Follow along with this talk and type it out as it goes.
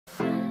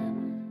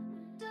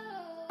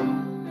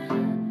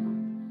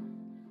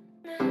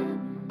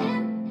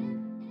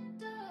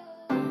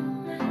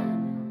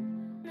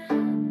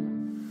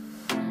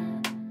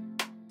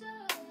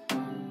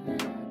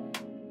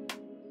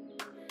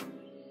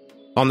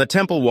On the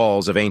temple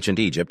walls of ancient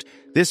Egypt,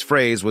 this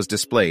phrase was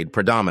displayed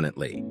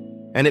predominantly,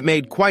 and it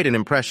made quite an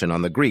impression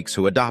on the Greeks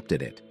who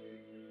adopted it.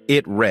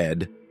 It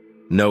read,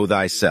 "Know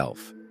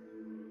thyself."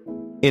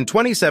 In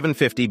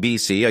 2750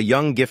 BC, a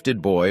young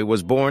gifted boy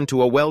was born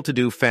to a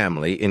well-to-do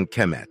family in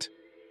Kemet.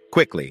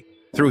 Quickly,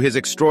 through his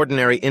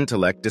extraordinary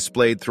intellect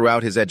displayed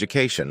throughout his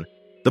education,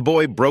 the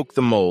boy broke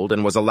the mold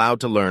and was allowed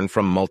to learn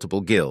from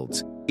multiple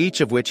guilds, each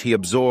of which he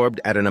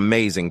absorbed at an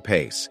amazing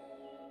pace.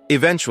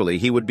 Eventually,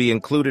 he would be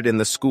included in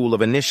the School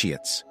of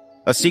Initiates,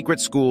 a secret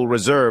school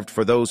reserved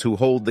for those who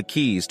hold the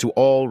keys to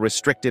all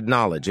restricted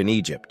knowledge in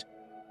Egypt.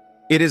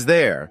 It is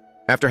there,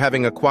 after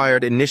having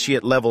acquired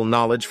initiate-level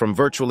knowledge from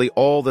virtually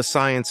all the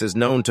sciences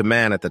known to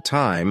man at the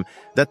time,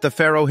 that the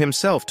pharaoh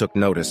himself took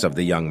notice of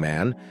the young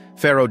man.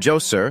 Pharaoh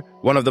Djoser,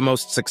 one of the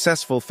most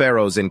successful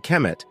pharaohs in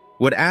Kemet,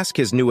 would ask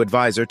his new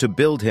advisor to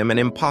build him an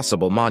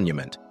impossible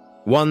monument,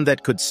 one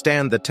that could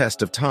stand the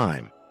test of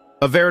time,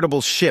 a veritable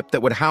ship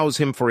that would house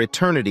him for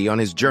eternity on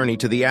his journey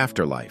to the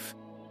afterlife.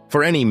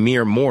 For any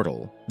mere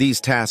mortal,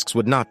 these tasks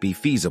would not be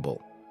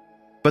feasible.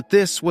 But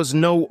this was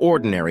no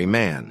ordinary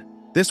man.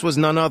 This was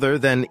none other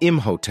than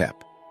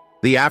Imhotep,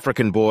 the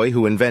African boy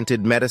who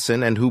invented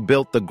medicine and who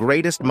built the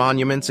greatest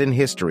monuments in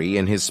history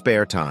in his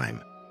spare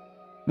time.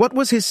 What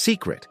was his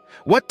secret?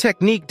 What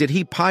technique did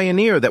he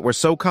pioneer that were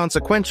so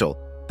consequential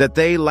that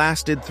they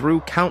lasted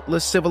through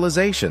countless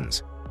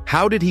civilizations?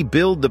 How did he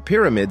build the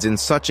pyramids in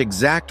such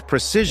exact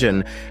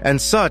precision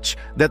and such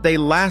that they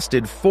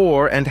lasted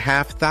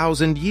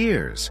 4,500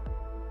 years?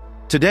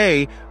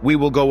 Today, we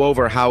will go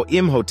over how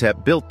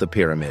Imhotep built the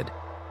pyramid,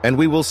 and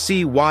we will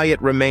see why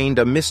it remained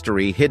a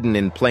mystery hidden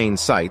in plain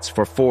sight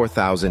for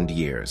 4,000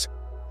 years.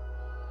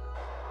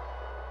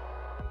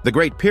 The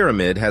Great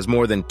Pyramid has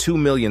more than 2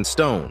 million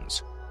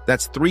stones.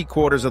 That's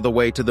 3/4 of the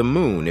way to the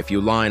moon if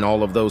you line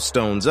all of those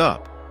stones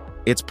up.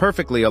 It's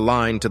perfectly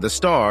aligned to the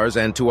stars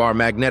and to our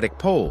magnetic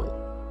pole.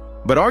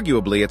 But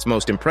arguably its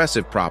most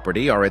impressive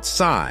property are its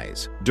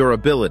size,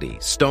 durability,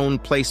 stone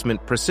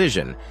placement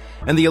precision,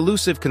 and the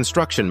elusive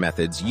construction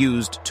methods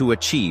used to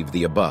achieve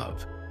the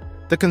above.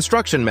 The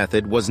construction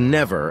method was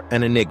never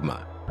an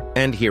enigma,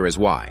 and here is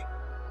why.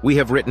 We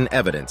have written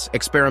evidence,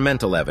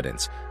 experimental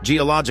evidence,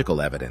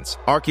 geological evidence,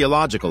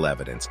 archaeological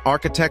evidence,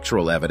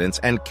 architectural evidence,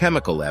 and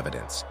chemical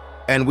evidence,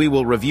 and we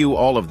will review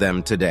all of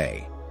them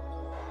today.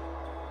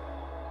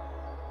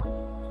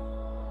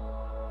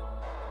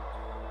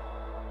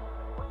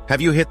 Have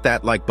you hit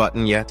that like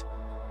button yet?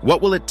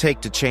 What will it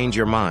take to change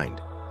your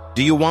mind?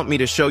 Do you want me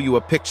to show you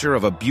a picture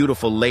of a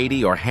beautiful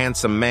lady or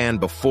handsome man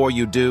before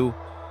you do?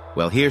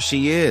 Well, here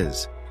she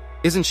is.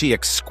 Isn't she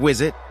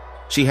exquisite?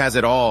 She has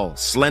it all,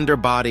 slender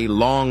body,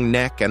 long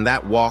neck, and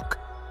that walk.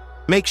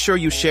 Make sure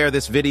you share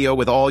this video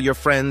with all your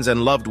friends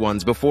and loved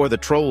ones before the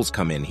trolls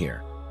come in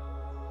here.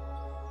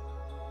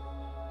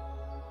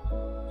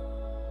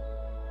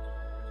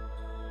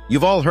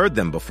 You've all heard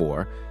them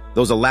before,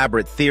 those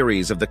elaborate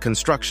theories of the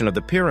construction of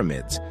the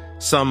pyramids,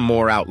 some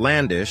more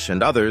outlandish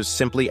and others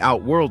simply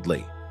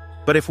outworldly.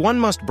 But if one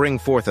must bring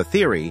forth a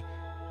theory,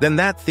 then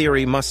that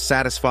theory must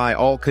satisfy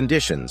all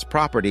conditions,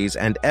 properties,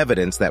 and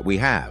evidence that we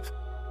have.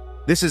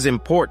 This is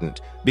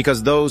important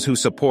because those who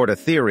support a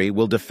theory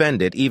will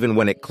defend it even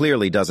when it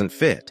clearly doesn't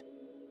fit.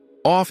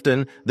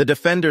 Often, the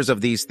defenders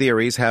of these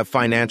theories have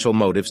financial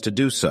motives to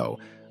do so.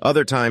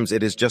 Other times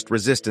it is just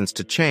resistance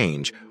to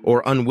change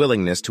or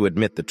unwillingness to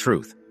admit the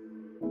truth.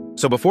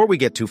 So before we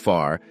get too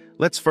far,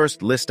 let's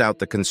first list out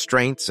the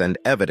constraints and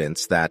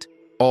evidence that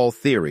all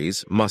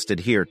theories must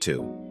adhere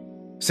to.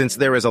 Since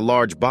there is a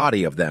large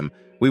body of them,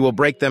 we will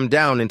break them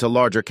down into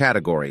larger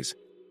categories.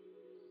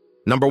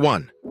 Number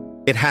 1,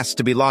 it has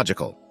to be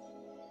logical.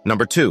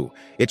 Number 2,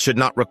 it should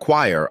not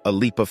require a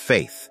leap of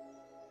faith.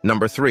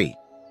 Number 3,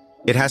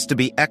 it has to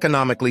be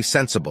economically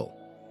sensible.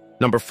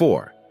 Number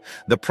 4,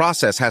 the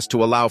process has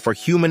to allow for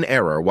human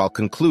error while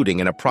concluding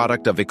in a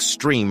product of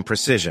extreme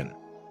precision.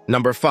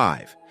 Number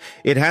 5,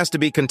 it has to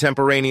be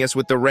contemporaneous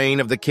with the reign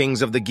of the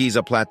kings of the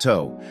Giza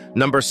Plateau.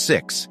 Number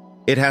 6,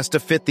 it has to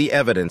fit the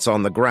evidence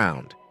on the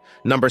ground.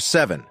 Number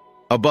 7,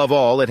 above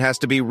all, it has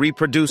to be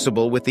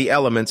reproducible with the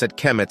elements at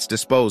Kemet's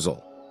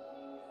disposal.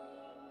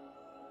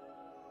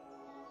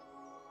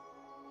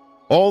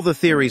 All the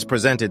theories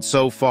presented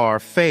so far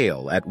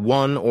fail at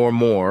one or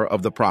more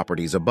of the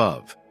properties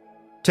above.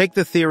 Take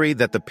the theory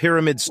that the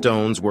pyramid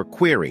stones were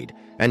quarried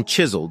and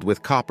chiseled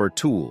with copper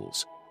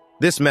tools.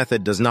 This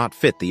method does not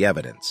fit the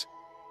evidence.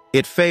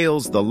 It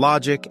fails the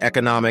logic,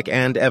 economic,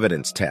 and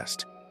evidence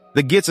test.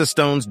 The Giza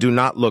stones do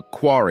not look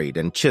quarried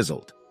and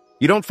chiseled.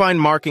 You don't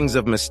find markings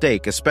of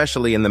mistake,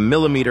 especially in the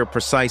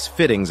millimeter-precise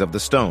fittings of the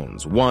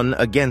stones, one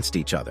against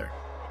each other.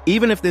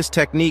 Even if this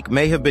technique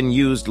may have been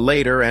used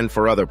later and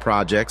for other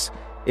projects,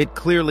 it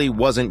clearly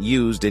wasn't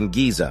used in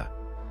Giza.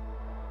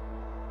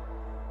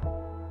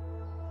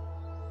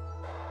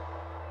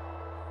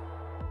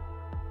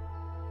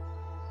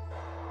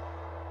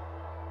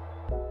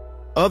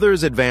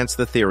 Others advance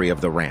the theory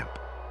of the ramp.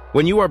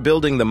 When you are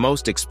building the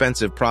most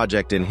expensive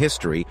project in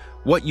history,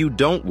 what you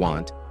don't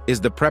want is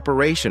the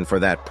preparation for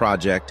that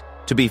project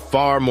to be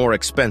far more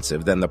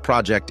expensive than the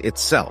project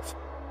itself.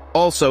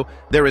 Also,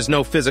 there is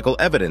no physical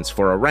evidence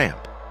for a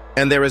ramp,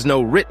 and there is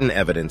no written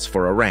evidence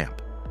for a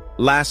ramp.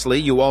 Lastly,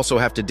 you also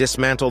have to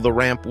dismantle the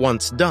ramp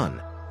once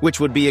done, which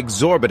would be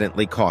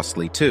exorbitantly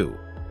costly too.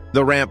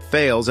 The ramp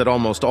fails at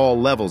almost all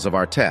levels of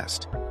our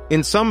test.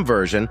 In some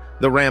version,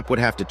 the ramp would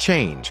have to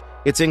change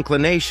its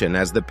inclination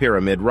as the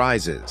pyramid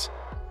rises.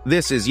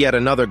 This is yet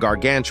another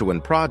gargantuan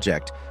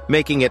project,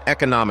 making it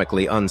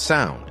economically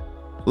unsound.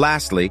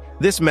 Lastly,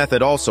 this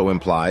method also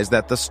implies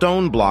that the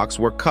stone blocks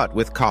were cut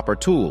with copper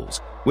tools,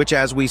 which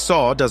as we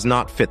saw does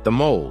not fit the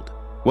mold.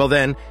 Well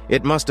then,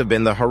 it must have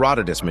been the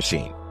Herodotus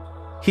machine.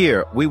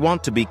 Here, we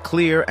want to be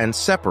clear and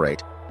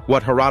separate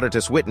what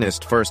Herodotus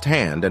witnessed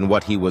firsthand and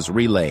what he was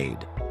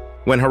relayed.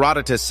 When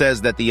Herodotus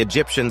says that the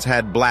Egyptians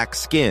had black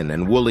skin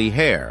and woolly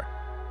hair,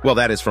 well,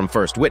 that is from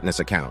first witness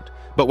account.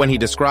 But when he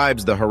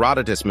describes the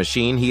Herodotus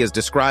machine, he is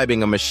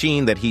describing a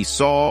machine that he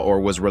saw or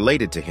was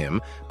related to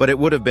him, but it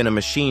would have been a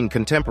machine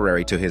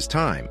contemporary to his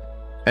time,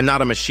 and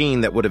not a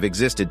machine that would have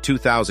existed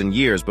 2,000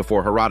 years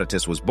before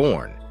Herodotus was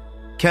born.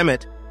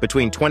 Kemet,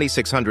 between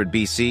 2600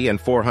 BC and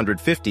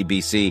 450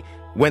 BC,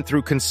 went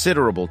through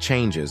considerable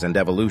changes and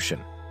evolution.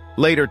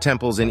 Later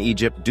temples in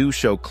Egypt do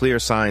show clear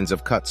signs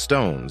of cut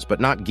stones, but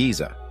not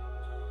Giza.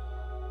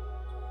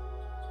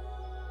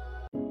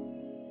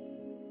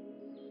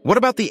 What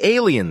about the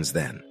aliens,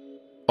 then?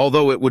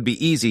 Although it would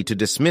be easy to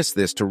dismiss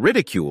this to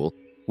ridicule,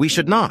 we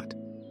should not.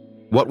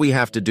 What we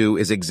have to do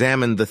is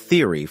examine the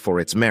theory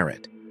for its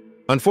merit.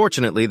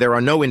 Unfortunately, there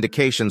are no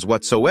indications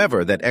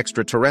whatsoever that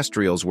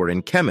extraterrestrials were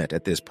in Kemet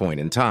at this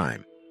point in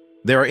time.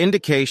 There are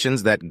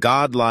indications that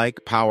godlike,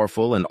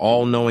 powerful, and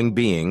all-knowing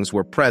beings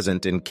were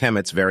present in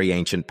Kemet's very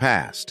ancient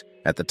past,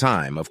 at the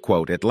time of,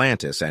 quote,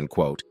 Atlantis, end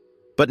quote,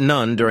 but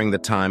none during the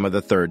time of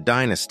the Third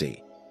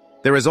Dynasty.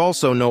 There is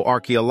also no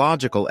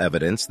archaeological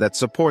evidence that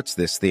supports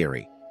this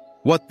theory.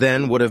 What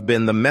then would have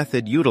been the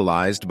method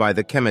utilized by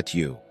the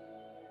Kemetu?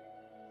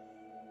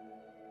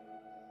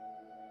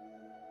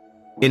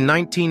 In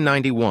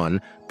 1991,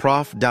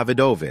 Prof.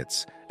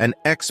 Davidovits, an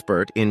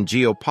expert in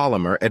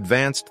geopolymer,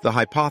 advanced the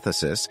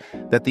hypothesis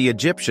that the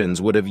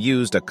Egyptians would have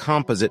used a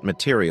composite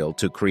material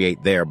to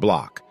create their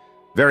block,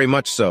 very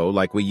much so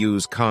like we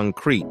use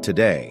concrete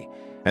today,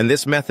 and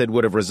this method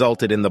would have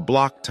resulted in the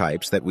block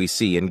types that we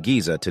see in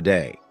Giza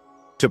today.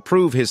 To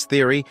prove his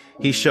theory,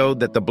 he showed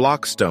that the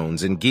block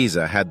stones in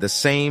Giza had the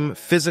same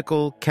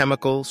physical,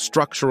 chemical,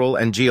 structural,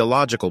 and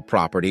geological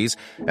properties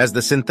as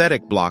the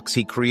synthetic blocks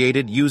he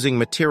created using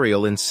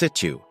material in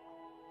situ.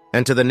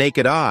 And to the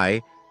naked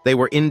eye, they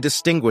were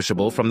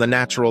indistinguishable from the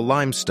natural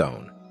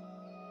limestone.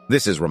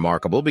 This is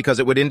remarkable because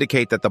it would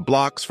indicate that the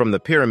blocks from the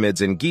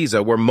pyramids in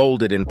Giza were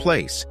molded in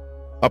place,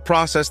 a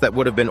process that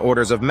would have been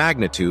orders of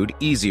magnitude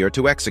easier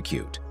to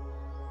execute.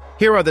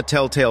 Here are the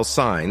telltale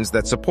signs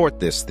that support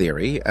this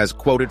theory, as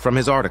quoted from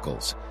his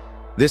articles.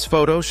 This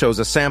photo shows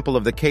a sample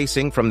of the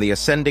casing from the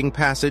ascending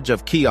passage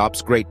of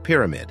Cheops' Great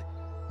Pyramid,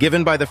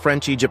 given by the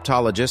French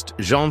Egyptologist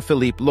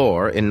Jean-Philippe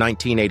Laure in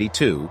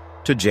 1982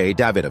 to J.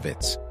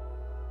 Davidovits.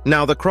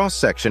 Now, the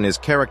cross-section is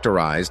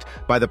characterized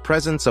by the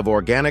presence of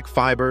organic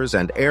fibers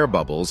and air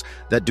bubbles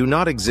that do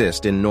not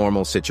exist in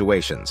normal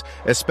situations,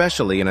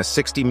 especially in a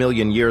 60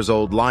 million years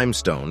old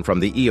limestone from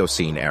the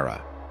Eocene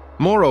era.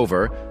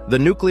 Moreover, the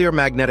nuclear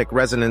magnetic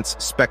resonance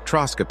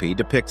spectroscopy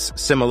depicts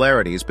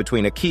similarities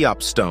between a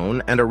Cheops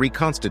stone and a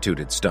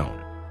reconstituted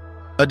stone.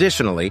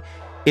 Additionally,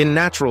 in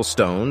natural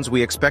stones,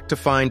 we expect to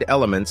find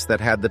elements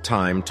that had the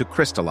time to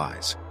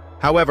crystallize.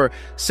 However,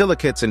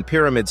 silicates in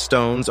pyramid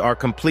stones are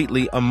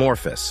completely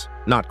amorphous,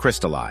 not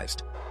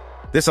crystallized.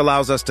 This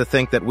allows us to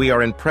think that we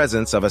are in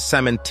presence of a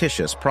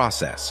cementitious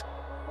process.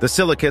 The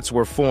silicates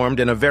were formed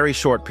in a very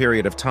short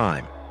period of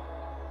time.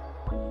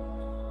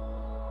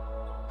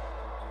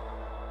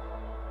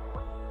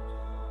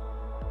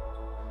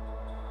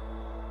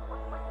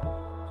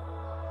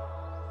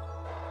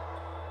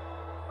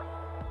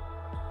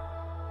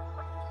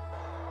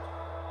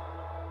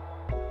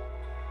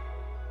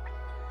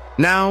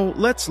 Now,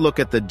 let's look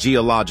at the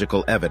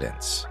geological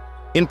evidence.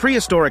 In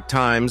prehistoric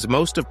times,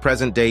 most of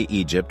present-day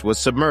Egypt was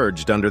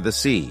submerged under the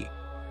sea.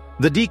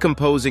 The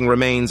decomposing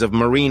remains of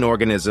marine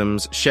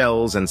organisms,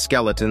 shells and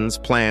skeletons,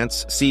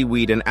 plants,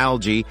 seaweed and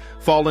algae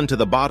fallen to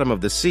the bottom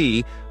of the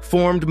sea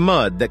formed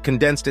mud that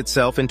condensed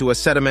itself into a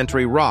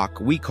sedimentary rock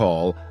we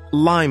call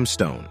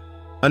limestone.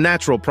 A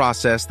natural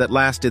process that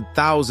lasted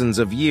thousands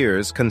of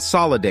years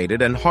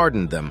consolidated and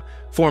hardened them,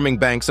 forming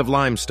banks of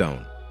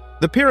limestone.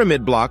 The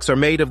pyramid blocks are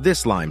made of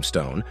this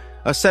limestone,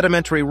 a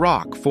sedimentary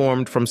rock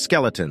formed from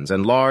skeletons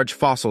and large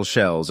fossil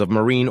shells of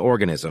marine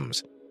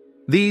organisms.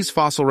 These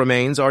fossil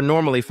remains are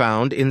normally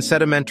found in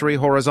sedimentary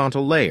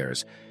horizontal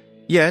layers.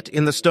 Yet,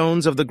 in the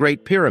stones of the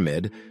Great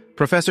Pyramid,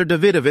 Professor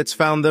Davidovits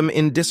found them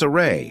in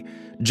disarray,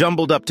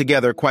 jumbled up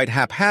together quite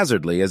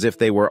haphazardly as if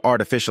they were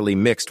artificially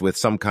mixed with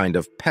some kind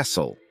of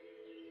pestle.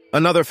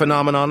 Another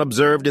phenomenon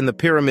observed in the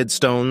pyramid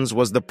stones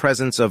was the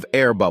presence of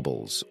air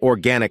bubbles,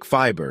 organic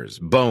fibers,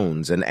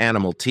 bones, and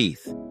animal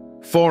teeth.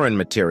 Foreign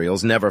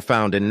materials never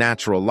found in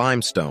natural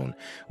limestone,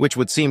 which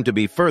would seem to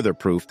be further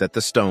proof that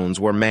the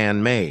stones were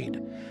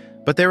man-made.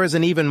 But there is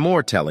an even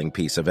more telling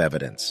piece of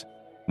evidence.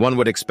 One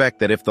would expect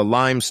that if the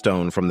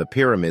limestone from the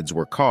pyramids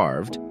were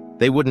carved,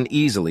 they wouldn't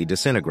easily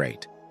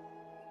disintegrate.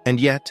 And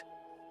yet,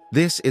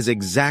 this is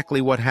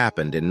exactly what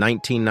happened in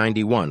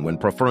 1991 when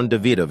Professor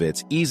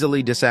Davidovits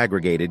easily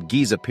disaggregated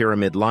Giza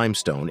Pyramid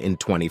limestone in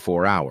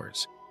 24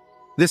 hours.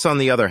 This, on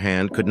the other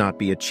hand, could not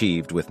be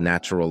achieved with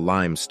natural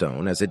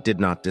limestone as it did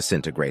not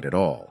disintegrate at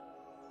all.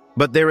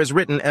 But there is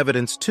written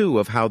evidence, too,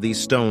 of how these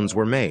stones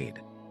were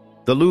made.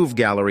 The Louvre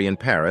Gallery in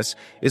Paris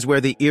is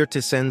where the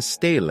Irtisen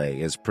Stele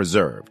is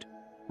preserved,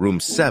 room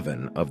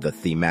 7 of the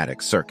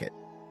thematic circuit.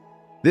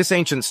 This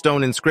ancient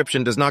stone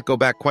inscription does not go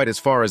back quite as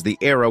far as the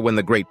era when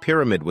the Great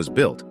Pyramid was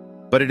built,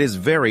 but it is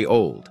very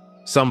old,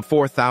 some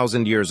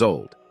 4,000 years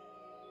old.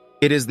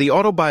 It is the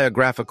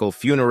autobiographical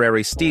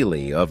funerary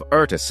stele of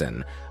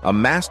Irtisen, a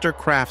master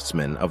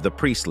craftsman of the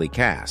priestly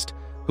caste,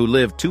 who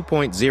lived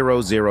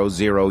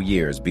 2.000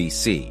 years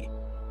BC.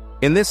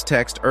 In this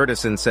text,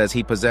 Irtisen says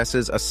he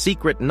possesses a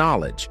secret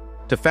knowledge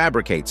to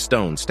fabricate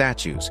stone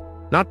statues,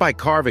 not by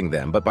carving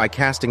them, but by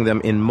casting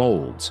them in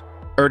molds.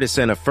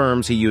 Irtisen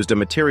affirms he used a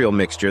material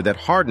mixture that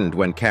hardened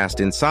when cast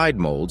inside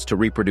molds to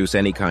reproduce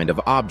any kind of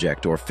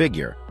object or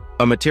figure,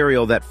 a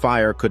material that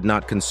fire could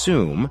not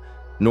consume,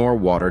 nor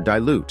water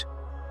dilute.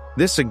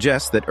 This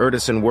suggests that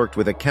Irtisen worked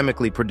with a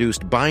chemically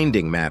produced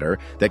binding matter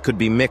that could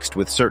be mixed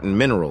with certain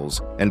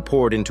minerals and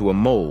poured into a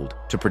mold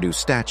to produce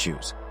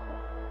statues.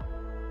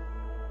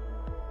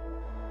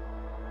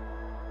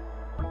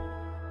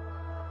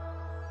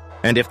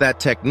 And if that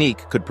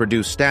technique could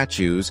produce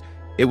statues,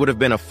 it would have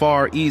been a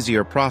far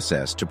easier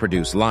process to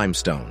produce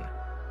limestone.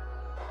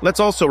 Let's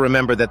also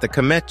remember that the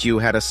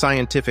Kemetu had a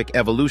scientific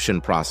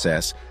evolution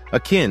process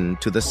akin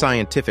to the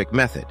scientific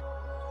method.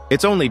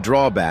 Its only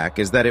drawback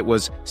is that it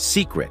was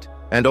secret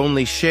and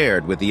only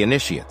shared with the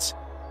initiates.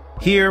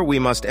 Here we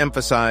must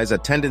emphasize a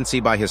tendency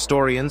by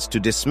historians to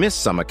dismiss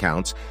some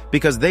accounts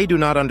because they do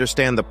not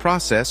understand the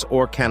process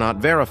or cannot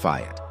verify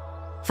it.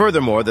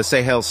 Furthermore, the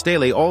Sahel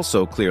Stele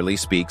also clearly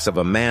speaks of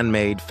a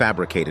man-made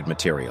fabricated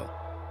material.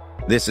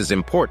 This is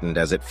important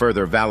as it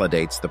further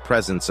validates the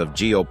presence of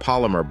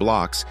geopolymer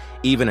blocks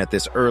even at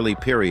this early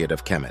period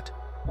of Kemet.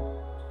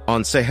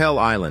 On Sahel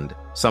Island,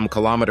 some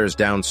kilometers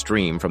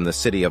downstream from the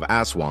city of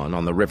Aswan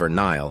on the river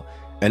Nile,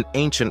 an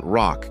ancient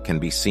rock can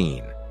be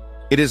seen.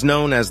 It is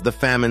known as the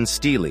Famine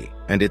Stele,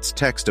 and its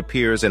text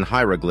appears in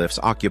hieroglyphs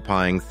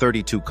occupying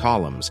 32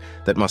 columns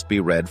that must be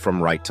read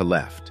from right to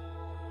left.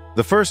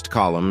 The first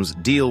columns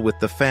deal with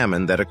the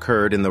famine that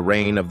occurred in the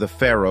reign of the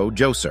pharaoh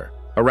Djoser,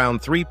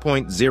 around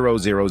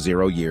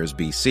 3.000 years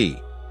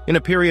BC, in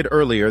a period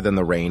earlier than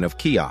the reign of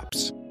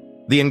Cheops.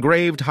 The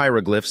engraved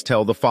hieroglyphs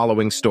tell the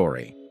following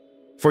story.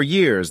 For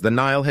years, the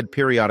Nile had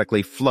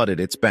periodically flooded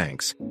its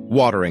banks,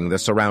 watering the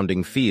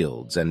surrounding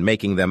fields and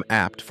making them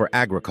apt for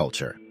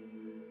agriculture.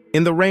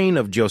 In the reign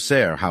of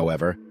Djoser,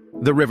 however,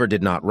 the river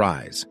did not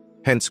rise.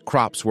 Hence,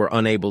 crops were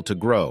unable to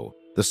grow,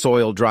 the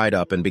soil dried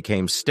up and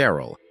became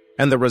sterile,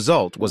 and the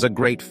result was a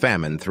great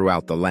famine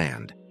throughout the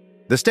land.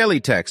 The Stele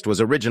text was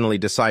originally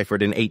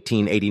deciphered in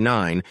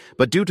 1889,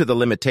 but due to the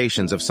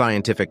limitations of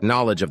scientific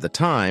knowledge of the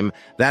time,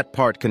 that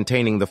part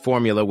containing the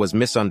formula was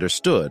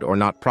misunderstood or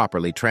not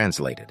properly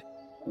translated.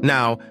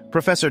 Now,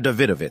 Professor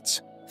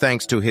Davidovits,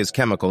 thanks to his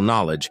chemical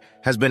knowledge,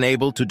 has been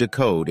able to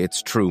decode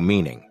its true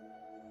meaning.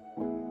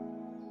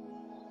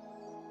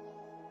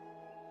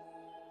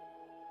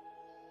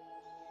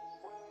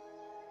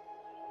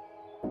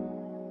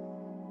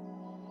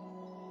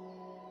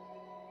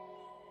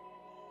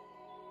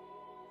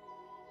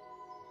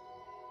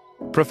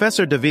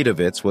 Professor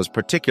Davidovits was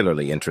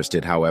particularly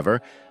interested,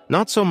 however,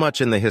 not so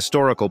much in the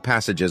historical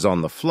passages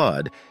on the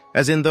flood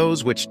as in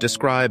those which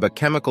describe a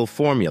chemical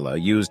formula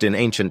used in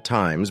ancient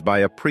times by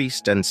a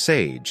priest and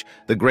sage,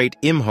 the great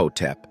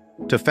Imhotep,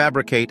 to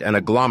fabricate an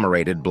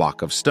agglomerated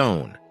block of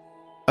stone.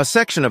 A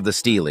section of the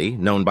stele,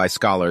 known by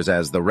scholars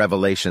as the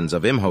Revelations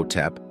of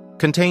Imhotep,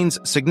 contains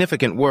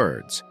significant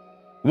words.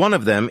 One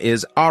of them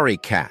is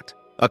Arikat,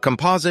 a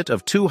composite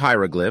of two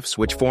hieroglyphs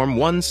which form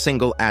one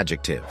single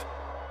adjective.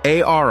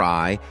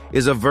 Ari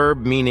is a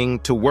verb meaning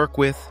to work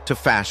with, to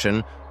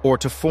fashion, or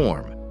to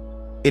form.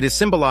 It is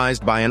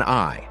symbolized by an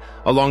eye,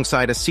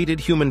 alongside a seated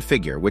human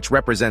figure which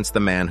represents the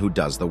man who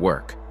does the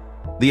work.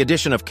 The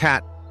addition of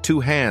kat,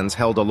 two hands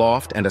held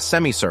aloft, and a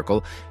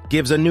semicircle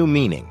gives a new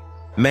meaning,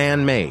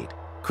 man-made,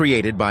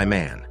 created by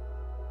man.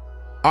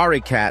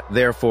 Arikat,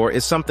 therefore,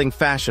 is something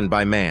fashioned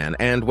by man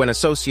and, when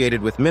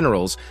associated with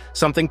minerals,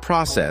 something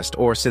processed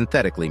or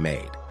synthetically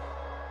made.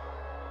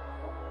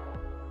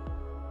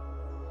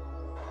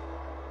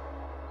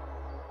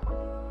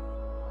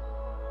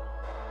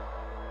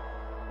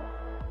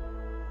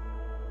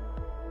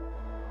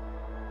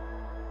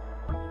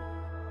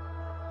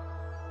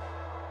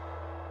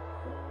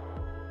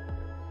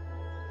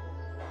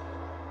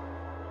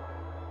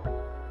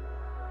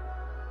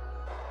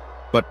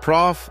 But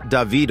Prof.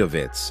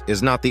 Davidovits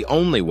is not the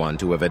only one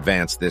to have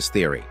advanced this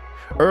theory.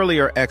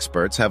 Earlier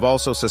experts have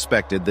also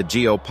suspected the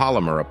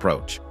geopolymer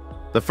approach.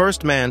 The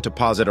first man to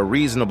posit a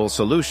reasonable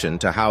solution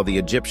to how the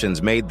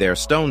Egyptians made their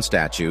stone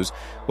statues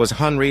was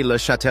Henri Le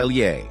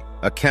Chatelier,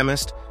 a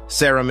chemist,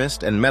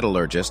 ceramist, and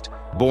metallurgist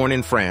born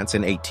in France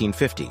in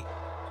 1850.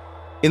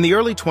 In the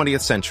early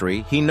 20th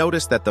century, he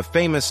noticed that the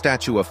famous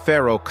statue of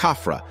Pharaoh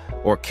Khafra,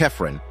 or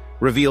Khephren,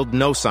 revealed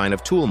no sign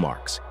of tool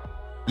marks.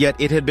 Yet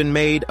it had been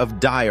made of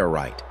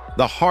diorite,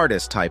 the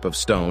hardest type of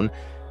stone,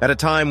 at a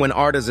time when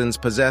artisans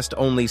possessed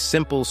only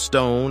simple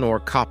stone or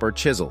copper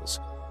chisels.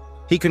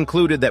 He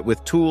concluded that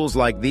with tools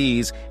like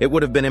these, it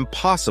would have been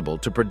impossible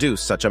to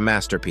produce such a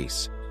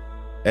masterpiece.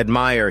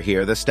 Admire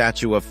here the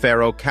statue of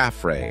Pharaoh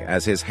Khafre,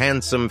 as his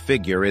handsome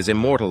figure is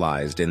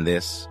immortalized in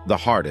this, the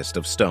hardest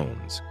of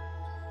stones.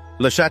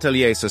 Le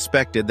Chatelier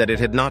suspected that it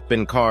had not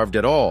been carved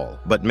at all,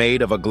 but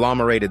made of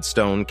agglomerated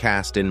stone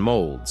cast in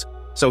molds,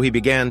 so he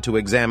began to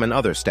examine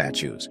other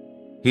statues.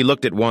 He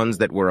looked at ones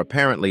that were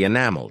apparently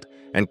enameled,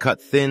 and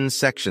cut thin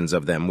sections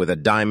of them with a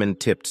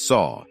diamond-tipped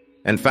saw,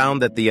 and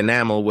found that the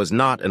enamel was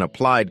not an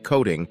applied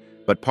coating,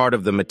 but part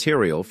of the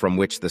material from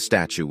which the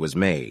statue was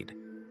made.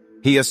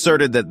 He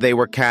asserted that they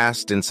were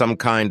cast in some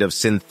kind of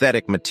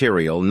synthetic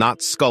material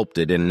not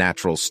sculpted in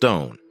natural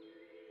stone.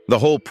 The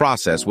whole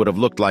process would have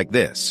looked like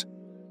this.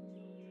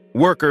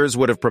 Workers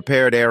would have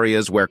prepared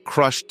areas where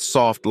crushed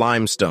soft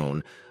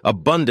limestone,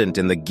 abundant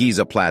in the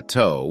Giza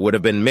Plateau, would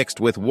have been mixed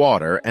with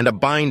water and a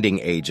binding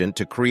agent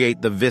to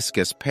create the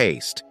viscous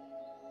paste.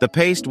 The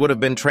paste would have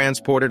been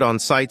transported on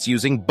sites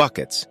using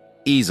buckets,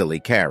 easily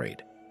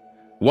carried.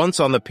 Once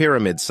on the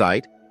pyramid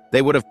site,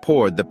 they would have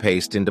poured the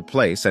paste into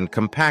place and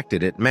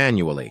compacted it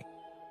manually.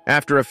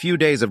 After a few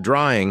days of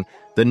drying,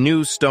 the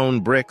new stone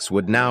bricks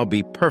would now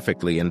be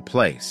perfectly in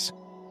place.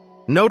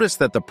 Notice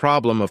that the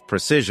problem of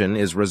precision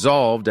is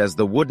resolved as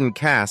the wooden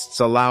casts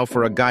allow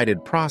for a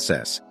guided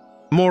process.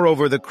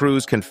 Moreover, the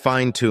crews can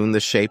fine-tune the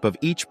shape of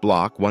each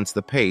block once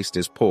the paste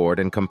is poured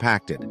and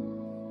compacted.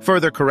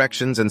 Further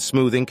corrections and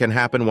smoothing can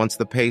happen once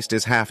the paste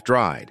is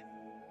half-dried.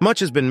 Much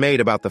has been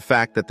made about the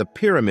fact that the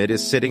pyramid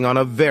is sitting on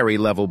a very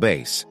level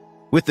base.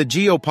 With the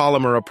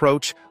geopolymer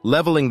approach,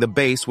 leveling the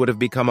base would have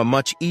become a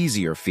much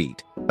easier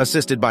feat,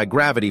 assisted by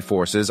gravity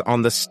forces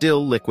on the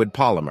still liquid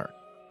polymer.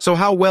 So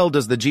how well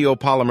does the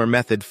geopolymer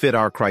method fit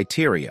our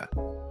criteria?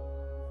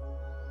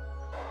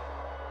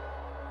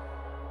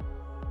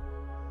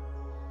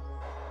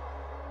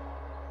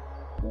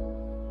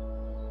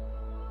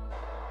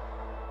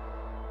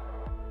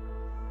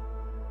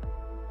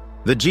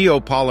 The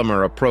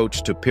geopolymer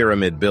approach to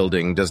pyramid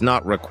building does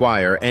not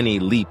require any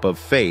leap of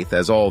faith,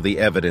 as all the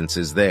evidence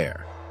is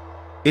there.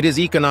 It is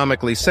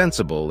economically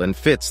sensible and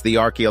fits the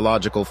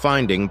archaeological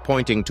finding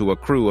pointing to a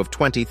crew of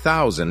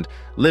 20,000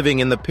 living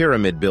in the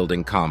pyramid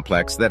building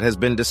complex that has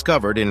been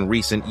discovered in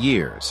recent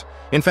years.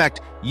 In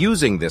fact,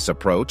 using this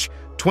approach,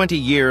 20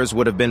 years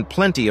would have been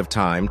plenty of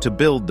time to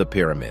build the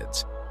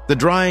pyramids. The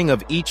drying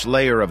of each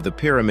layer of the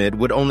pyramid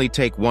would only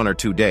take 1 or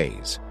 2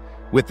 days.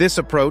 With this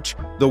approach,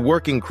 the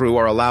working crew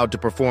are allowed to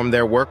perform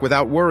their work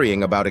without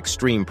worrying about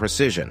extreme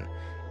precision.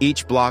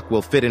 Each block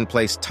will fit in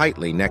place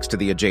tightly next to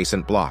the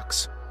adjacent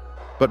blocks.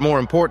 But more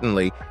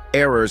importantly,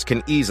 errors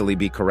can easily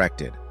be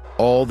corrected.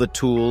 All the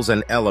tools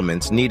and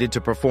elements needed to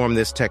perform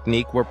this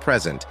technique were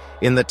present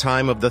in the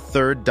time of the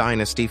Third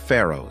Dynasty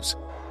pharaohs.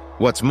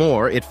 What's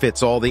more, it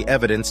fits all the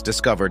evidence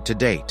discovered to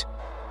date,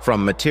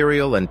 from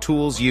material and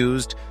tools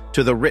used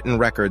to the written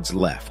records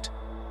left.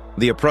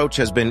 The approach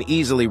has been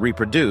easily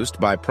reproduced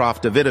by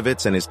Prof.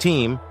 Davidovits and his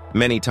team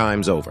many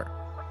times over.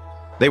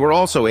 They were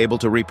also able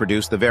to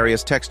reproduce the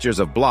various textures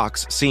of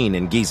blocks seen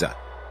in Giza.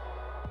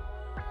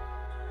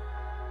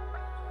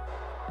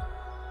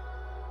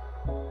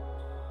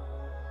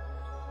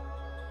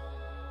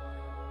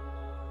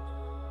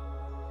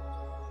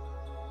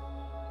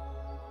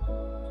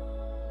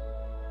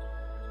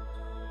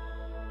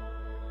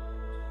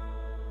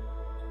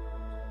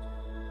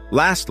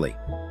 Lastly,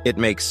 it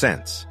makes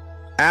sense.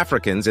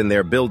 Africans, in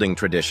their building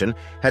tradition,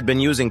 had been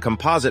using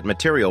composite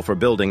material for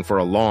building for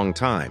a long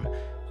time.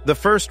 The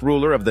first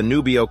ruler of the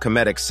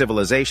Nubio-Kemetic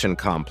civilization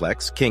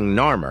complex, King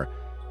Narmer,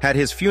 had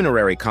his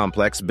funerary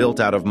complex built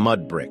out of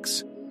mud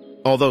bricks.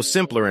 Although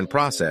simpler in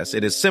process,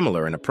 it is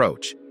similar in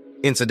approach.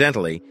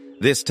 Incidentally,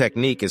 this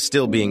technique is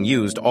still being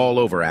used all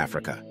over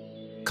Africa.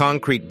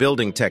 Concrete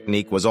building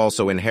technique was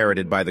also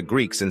inherited by the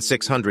Greeks in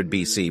 600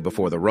 BC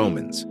before the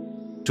Romans.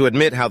 To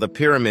admit how the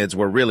pyramids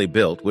were really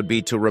built would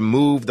be to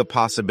remove the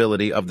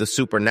possibility of the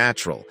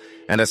supernatural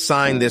and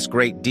assign this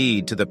great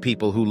deed to the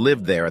people who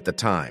lived there at the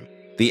time,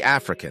 the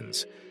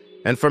Africans.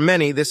 And for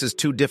many, this is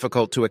too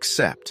difficult to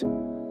accept.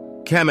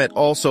 Kemet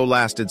also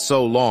lasted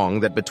so long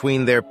that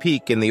between their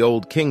peak in the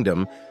Old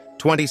Kingdom,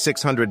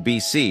 2600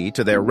 BC,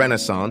 to their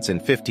renaissance in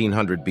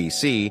 1500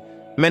 BC,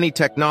 many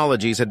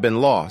technologies had been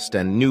lost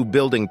and new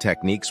building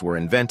techniques were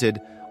invented,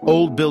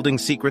 old building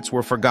secrets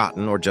were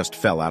forgotten or just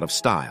fell out of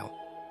style.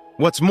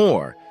 What's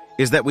more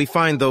is that we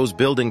find those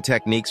building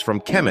techniques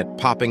from Kemet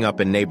popping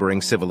up in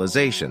neighboring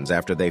civilizations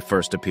after they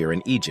first appear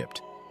in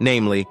Egypt,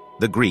 namely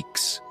the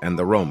Greeks and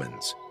the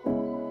Romans.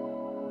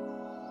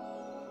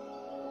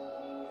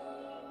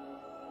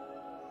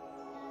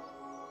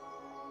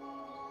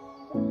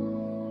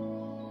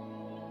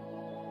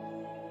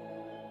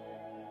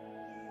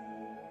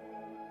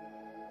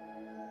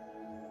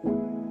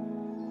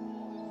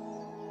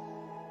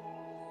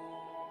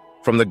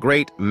 From the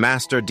great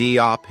Master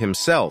Diop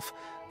himself,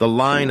 the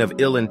line of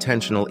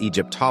ill-intentional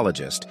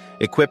Egyptologists,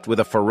 equipped with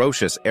a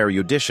ferocious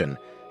erudition,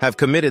 have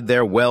committed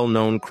their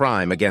well-known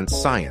crime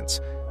against science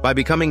by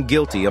becoming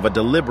guilty of a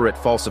deliberate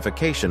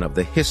falsification of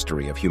the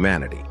history of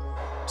humanity,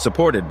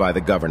 supported by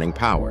the governing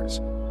powers.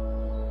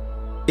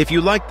 If you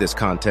like this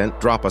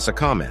content, drop us a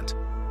comment.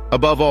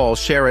 Above all,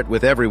 share it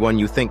with everyone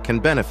you think can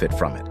benefit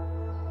from it.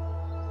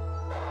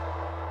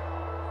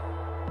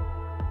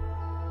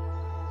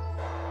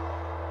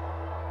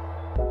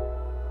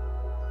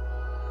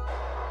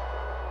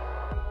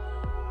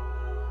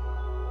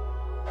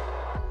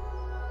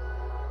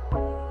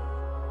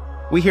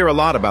 We hear a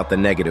lot about the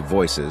negative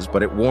voices,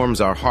 but it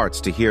warms our hearts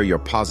to hear your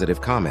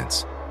positive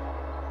comments.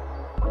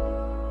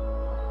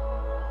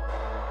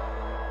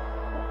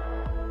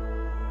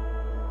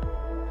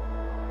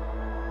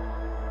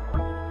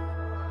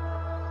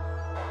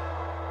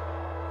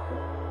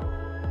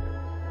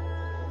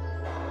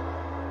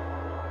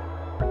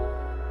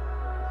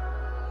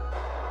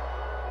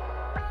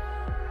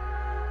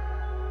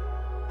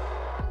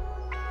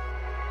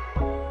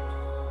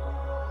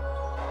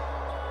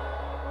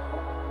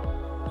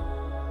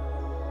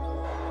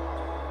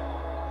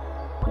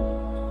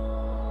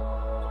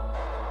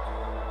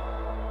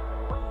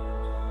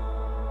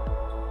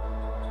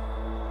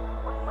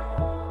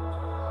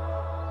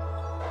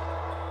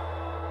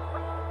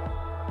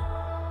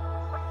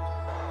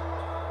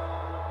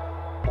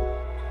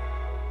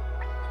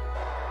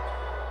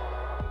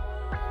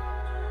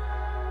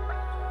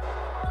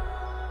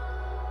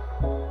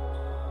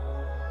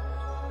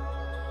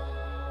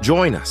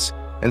 Join us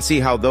and see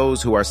how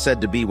those who are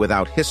said to be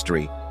without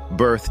history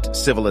birthed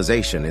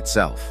civilization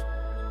itself.